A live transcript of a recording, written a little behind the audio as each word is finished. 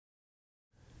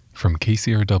From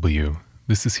KCRW,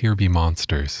 this is Here Be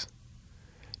Monsters.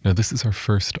 Now this is our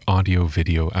first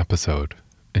audio-video episode,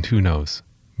 and who knows,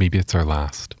 maybe it's our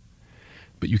last.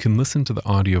 But you can listen to the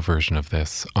audio version of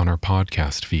this on our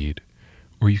podcast feed,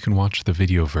 or you can watch the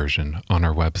video version on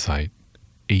our website,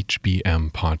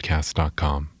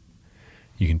 HBMpodcast.com.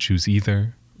 You can choose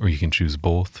either, or you can choose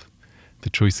both. The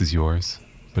choice is yours,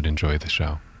 but enjoy the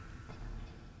show.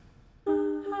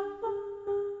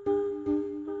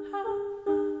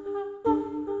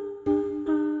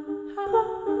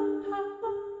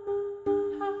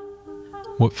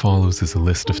 What follows is a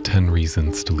list of 10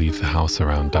 reasons to leave the house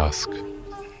around dusk.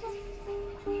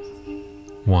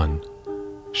 1.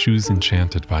 Shoes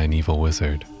enchanted by an evil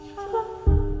wizard.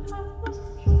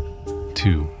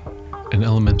 2. An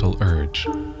elemental urge,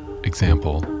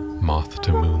 example, moth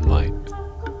to moonlight.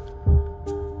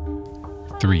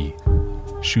 3.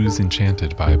 Shoes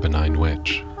enchanted by a benign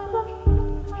witch.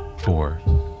 4.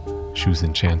 Shoes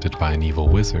enchanted by an evil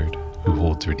wizard who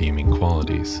holds redeeming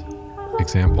qualities,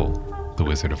 example, the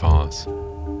Wizard of Oz.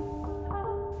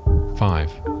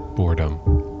 5. Boredom.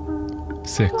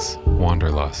 6.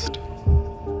 Wanderlust.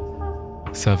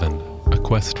 7. A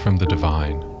quest from the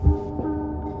divine.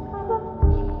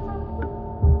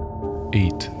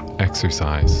 8.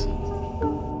 Exercise.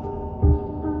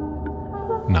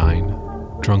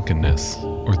 9. Drunkenness,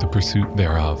 or the pursuit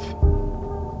thereof.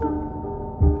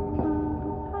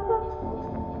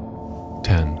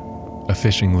 10. A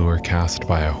fishing lure cast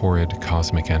by a horrid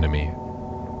cosmic enemy.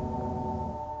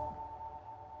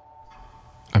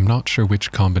 I'm not sure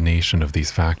which combination of these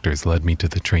factors led me to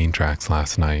the train tracks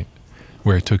last night,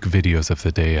 where I took videos of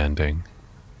the day ending.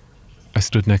 I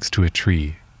stood next to a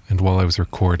tree, and while I was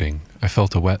recording, I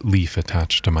felt a wet leaf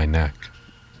attached to my neck.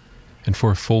 And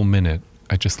for a full minute,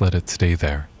 I just let it stay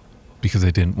there, because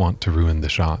I didn't want to ruin the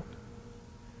shot.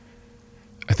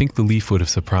 I think the leaf would have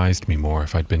surprised me more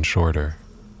if I'd been shorter.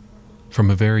 From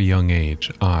a very young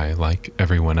age, I, like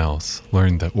everyone else,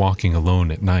 learned that walking alone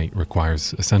at night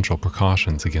requires essential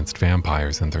precautions against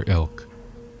vampires and their ilk.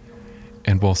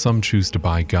 And while some choose to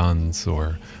buy guns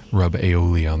or rub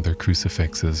aioli on their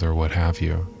crucifixes or what have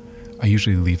you, I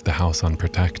usually leave the house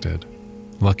unprotected,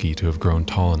 lucky to have grown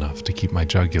tall enough to keep my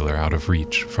jugular out of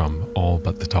reach from all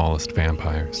but the tallest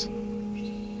vampires.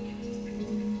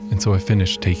 And so I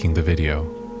finished taking the video,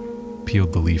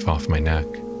 peeled the leaf off my neck,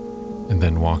 and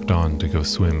then walked on to go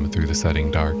swim through the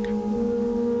setting dark.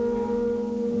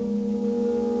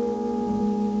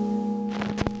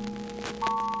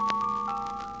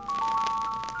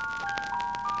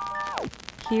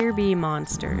 Here Be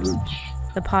Monsters,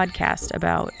 the podcast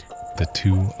about the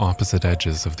two opposite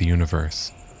edges of the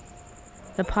universe.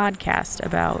 The podcast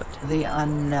about the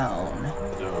unknown.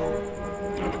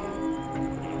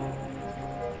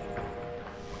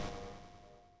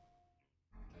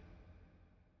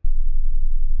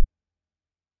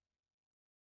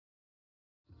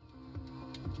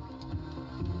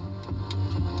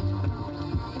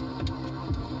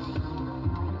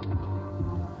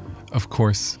 Of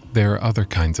course, there are other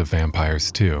kinds of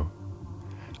vampires too.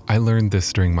 I learned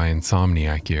this during my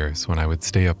insomniac years when I would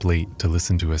stay up late to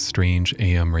listen to a strange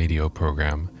AM radio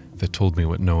program that told me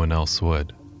what no one else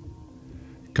would.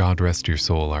 God rest your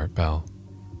soul, Art Bell.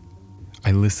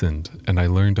 I listened and I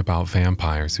learned about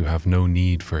vampires who have no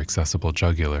need for accessible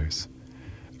jugulars,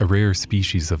 a rare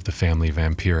species of the family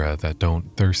Vampira that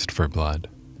don't thirst for blood.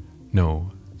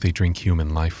 No, they drink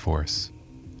human life force.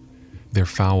 They're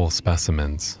foul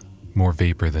specimens, more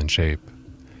vapor than shape,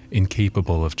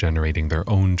 incapable of generating their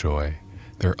own joy,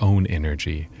 their own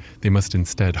energy. They must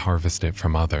instead harvest it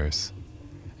from others.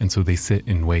 And so they sit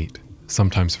and wait,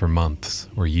 sometimes for months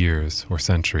or years or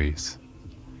centuries.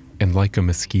 And like a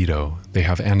mosquito, they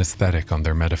have anesthetic on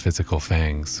their metaphysical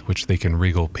fangs, which they can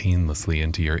wriggle painlessly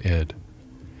into your id,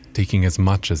 taking as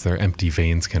much as their empty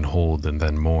veins can hold and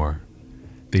then more.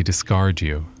 They discard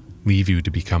you, leave you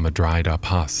to become a dried up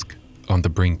husk, on the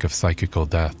brink of psychical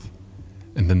death.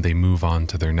 And then they move on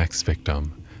to their next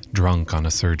victim, drunk on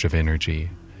a surge of energy,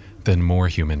 then more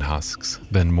human husks,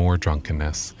 then more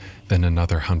drunkenness, then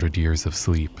another 100 years of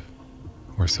sleep.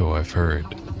 Or so I've heard.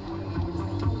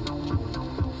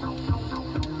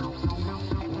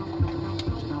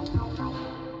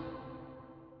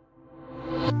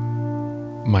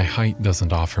 My height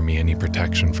doesn't offer me any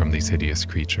protection from these hideous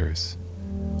creatures,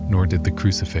 nor did the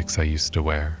crucifix I used to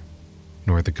wear,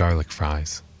 nor the garlic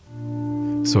fries.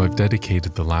 So I've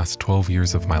dedicated the last 12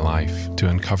 years of my life to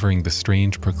uncovering the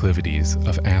strange proclivities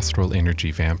of astral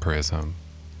energy vampirism,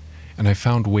 and I've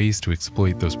found ways to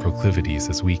exploit those proclivities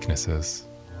as weaknesses.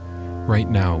 Right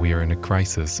now we are in a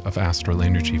crisis of astral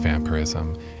energy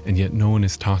vampirism, and yet no one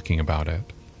is talking about it.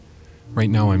 Right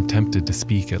now I'm tempted to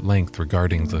speak at length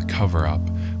regarding the cover-up,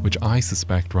 which I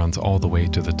suspect runs all the way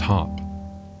to the top.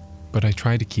 But I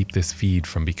try to keep this feed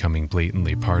from becoming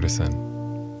blatantly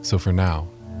partisan. So for now,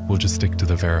 we'll just stick to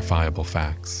the verifiable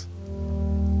facts.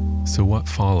 So what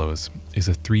follows is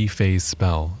a 3-phase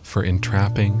spell for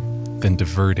entrapping, then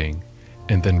diverting,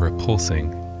 and then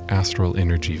repulsing astral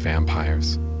energy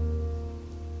vampires.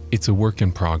 It's a work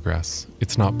in progress.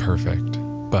 It's not perfect,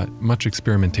 but much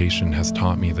experimentation has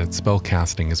taught me that spell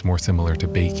casting is more similar to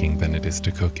baking than it is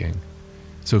to cooking.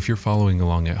 So if you're following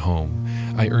along at home,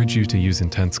 I urge you to use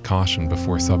intense caution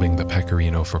before subbing the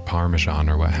pecorino for parmesan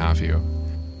or what have you.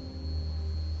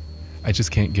 I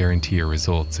just can't guarantee your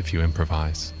results if you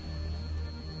improvise.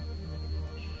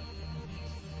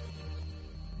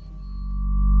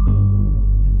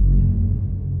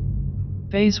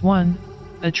 Phase 1.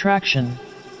 Attraction.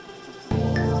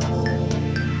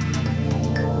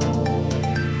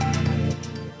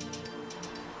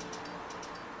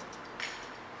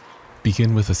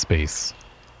 Begin with a space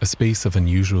of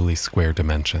unusually square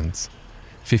dimensions,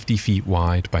 50 feet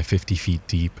wide by 50 feet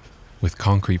deep, with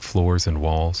concrete floors and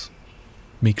walls.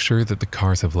 Make sure that the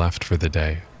cars have left for the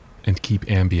day, and keep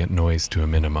ambient noise to a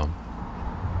minimum.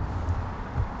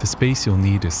 The space you'll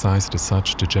need is sized as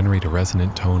such to generate a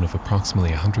resonant tone of approximately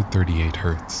 138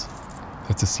 Hz.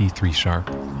 That's a C3 sharp.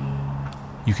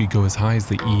 You could go as high as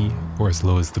the E or as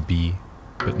low as the B,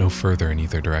 but no further in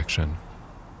either direction.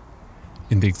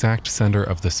 In the exact center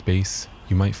of the space,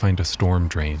 you might find a storm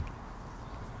drain.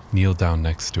 Kneel down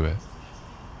next to it.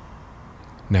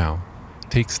 Now,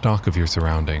 take stock of your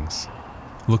surroundings.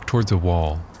 Look towards a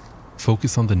wall.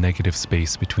 Focus on the negative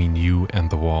space between you and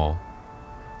the wall.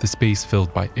 The space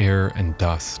filled by air and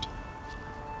dust.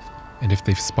 And if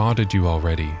they've spotted you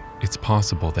already, it's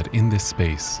possible that in this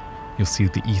space, you'll see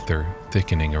the ether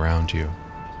thickening around you.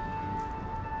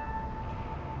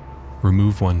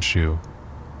 Remove one shoe.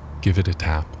 Give it a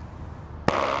tap.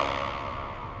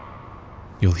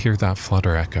 You'll hear that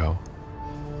flutter echo.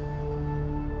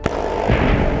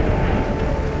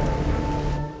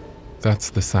 That's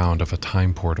the sound of a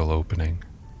time portal opening.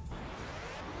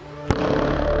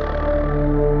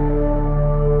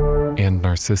 And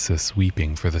Narcissus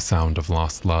weeping for the sound of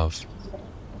lost love.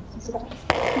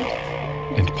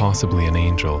 And possibly an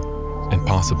angel, and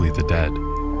possibly the dead.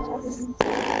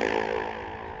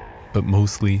 But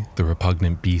mostly the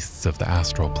repugnant beasts of the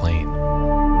astral plane.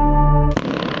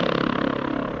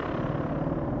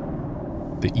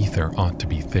 The ether ought to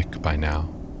be thick by now.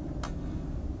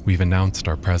 We've announced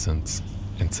our presence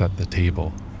and set the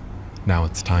table. Now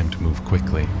it's time to move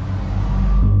quickly.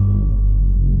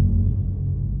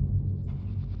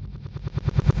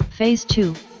 Phase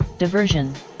 2.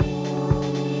 Diversion.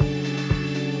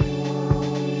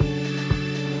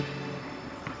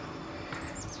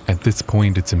 At this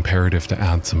point, it's imperative to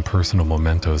add some personal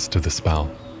mementos to the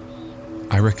spell.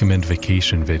 I recommend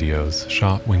vacation videos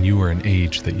shot when you were an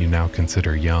age that you now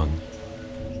consider young.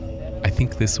 I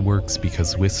think this works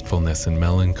because wistfulness and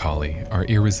melancholy are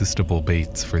irresistible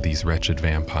baits for these wretched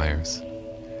vampires.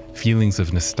 Feelings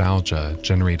of nostalgia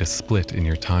generate a split in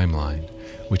your timeline,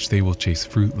 which they will chase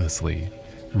fruitlessly,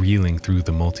 reeling through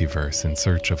the multiverse in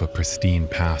search of a pristine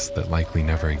past that likely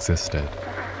never existed.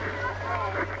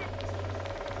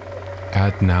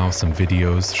 Add now some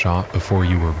videos shot before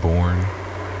you were born.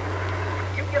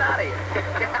 You get out of here.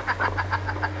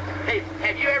 Hey,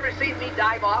 have you ever seen me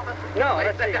dive off? No,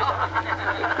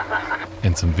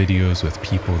 And some videos with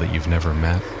people that you've never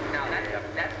met. Now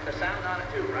that's the sound on it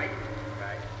too, right?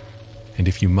 Right. And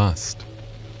if you must,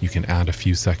 you can add a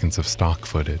few seconds of stock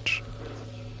footage.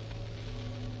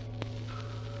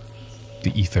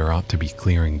 The ether ought to be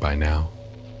clearing by now.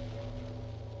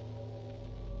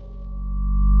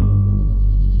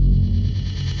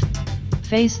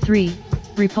 Phase 3.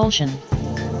 Repulsion.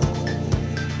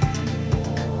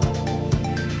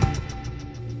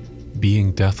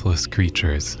 Being deathless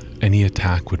creatures, any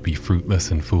attack would be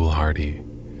fruitless and foolhardy.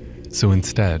 So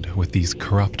instead, with these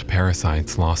corrupt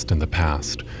parasites lost in the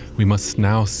past, we must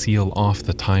now seal off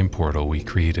the time portal we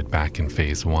created back in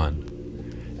Phase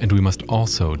 1. And we must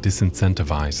also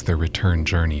disincentivize their return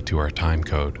journey to our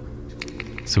timecode.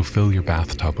 So fill your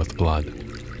bathtub with blood,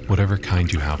 whatever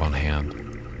kind you have on hand.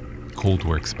 Cold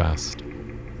works best.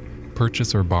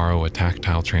 Purchase or borrow a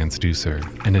tactile transducer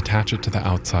and attach it to the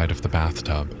outside of the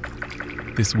bathtub.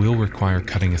 This will require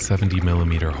cutting a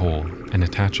 70mm hole and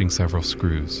attaching several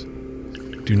screws.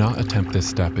 Do not attempt this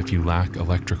step if you lack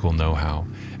electrical know-how,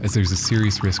 as there's a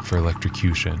serious risk for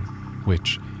electrocution,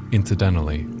 which,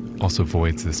 incidentally, also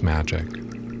voids this magic.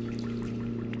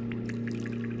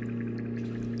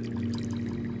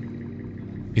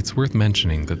 It's worth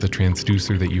mentioning that the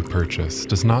transducer that you purchase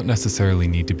does not necessarily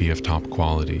need to be of top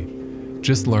quality,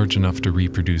 just large enough to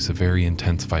reproduce a very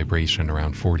intense vibration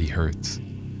around 40 Hz.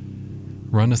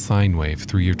 Run a sine wave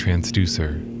through your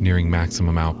transducer nearing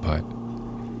maximum output.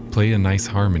 Play a nice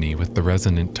harmony with the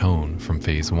resonant tone from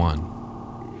phase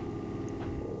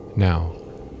 1. Now,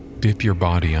 dip your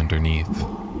body underneath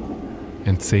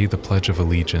and say the Pledge of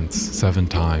Allegiance 7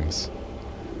 times.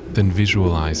 Then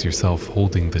visualize yourself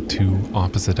holding the 2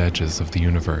 opposite edges of the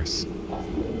universe.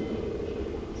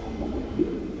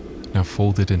 Now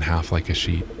fold it in half like a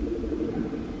sheet.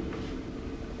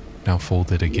 Now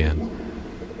fold it again.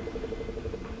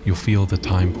 You'll feel the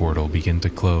time portal begin to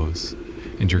close,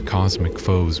 and your cosmic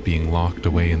foes being locked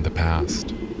away in the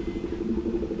past.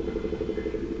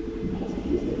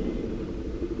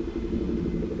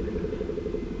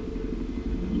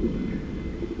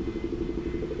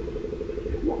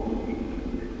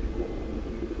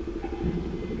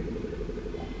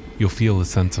 You'll feel a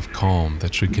sense of calm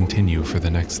that should continue for the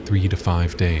next 3 to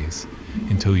 5 days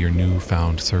until your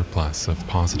newfound surplus of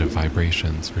positive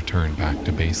vibrations return back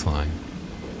to baseline.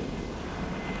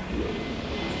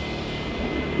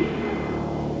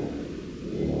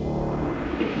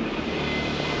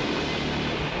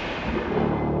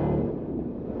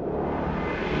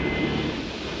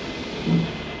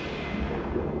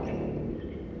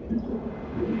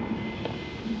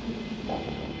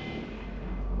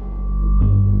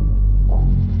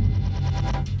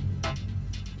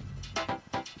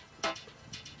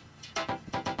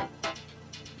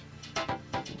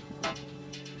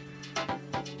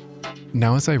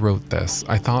 Now, as I wrote this,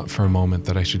 I thought for a moment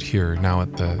that I should here, now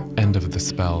at the end of the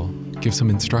spell, give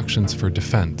some instructions for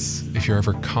defense if you're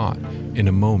ever caught in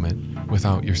a moment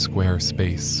without your square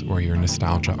space or your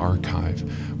nostalgia archive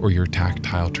or your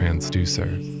tactile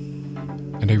transducer.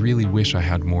 And I really wish I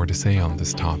had more to say on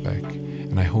this topic,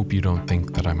 and I hope you don't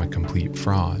think that I'm a complete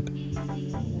fraud.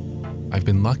 I've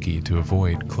been lucky to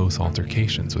avoid close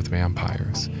altercations with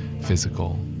vampires,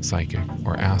 physical, psychic,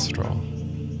 or astral.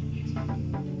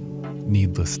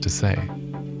 Needless to say,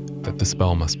 that the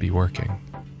spell must be working.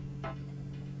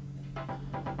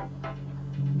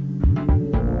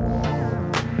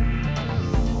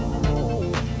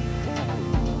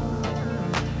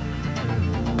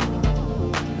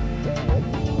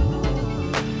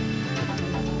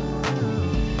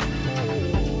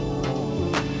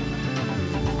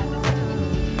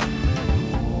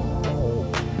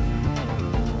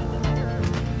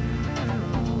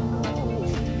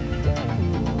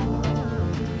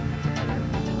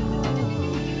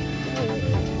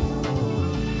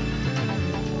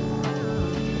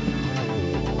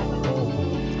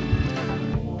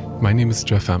 My name is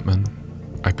Jeff Emtman.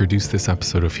 I produce this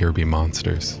episode of Here Be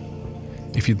Monsters.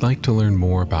 If you'd like to learn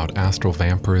more about astral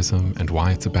vampirism and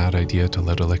why it's a bad idea to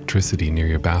let electricity near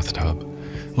your bathtub,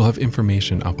 we'll have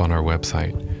information up on our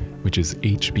website, which is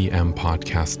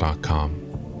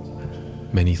hbmpodcast.com.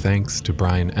 Many thanks to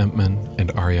Brian Emtman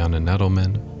and Ariana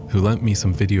Nettleman, who lent me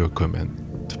some video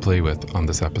equipment to play with on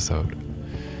this episode.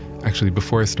 Actually,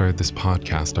 before I started this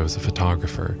podcast, I was a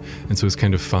photographer, and so it was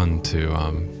kind of fun to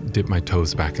dip my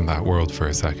toes back in that world for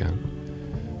a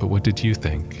second. But what did you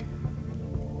think?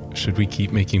 Should we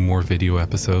keep making more video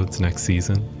episodes next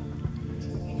season?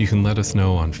 You can let us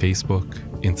know on Facebook,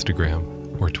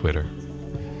 Instagram, or Twitter.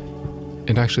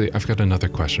 And actually, I've got another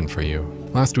question for you.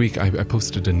 Last week, I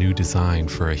posted a new design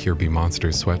for a Here Be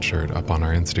Monsters sweatshirt up on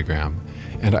our Instagram.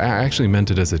 And I actually meant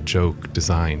it as a joke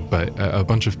design, but a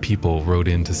bunch of people wrote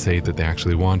in to say that they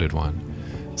actually wanted one.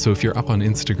 So if you're up on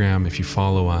Instagram, if you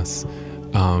follow us,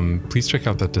 please check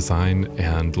out that design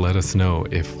and let us know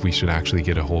if we should actually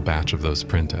get a whole batch of those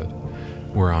printed.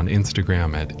 We're on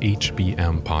Instagram at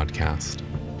HBM Podcast.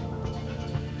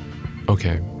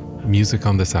 Okay, music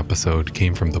on this episode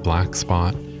came from The Black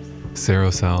Spot,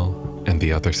 Cerocell, and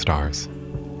The Other Stars.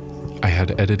 I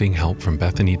had editing help from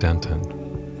Bethany Denton.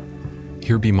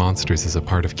 Here Be Monsters is a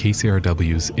part of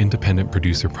KCRW's independent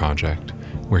producer project,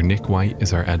 where Nick White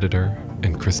is our editor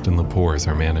and Kristen Lepore is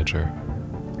our manager.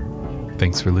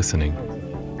 Thanks for listening.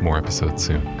 More episodes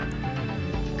soon.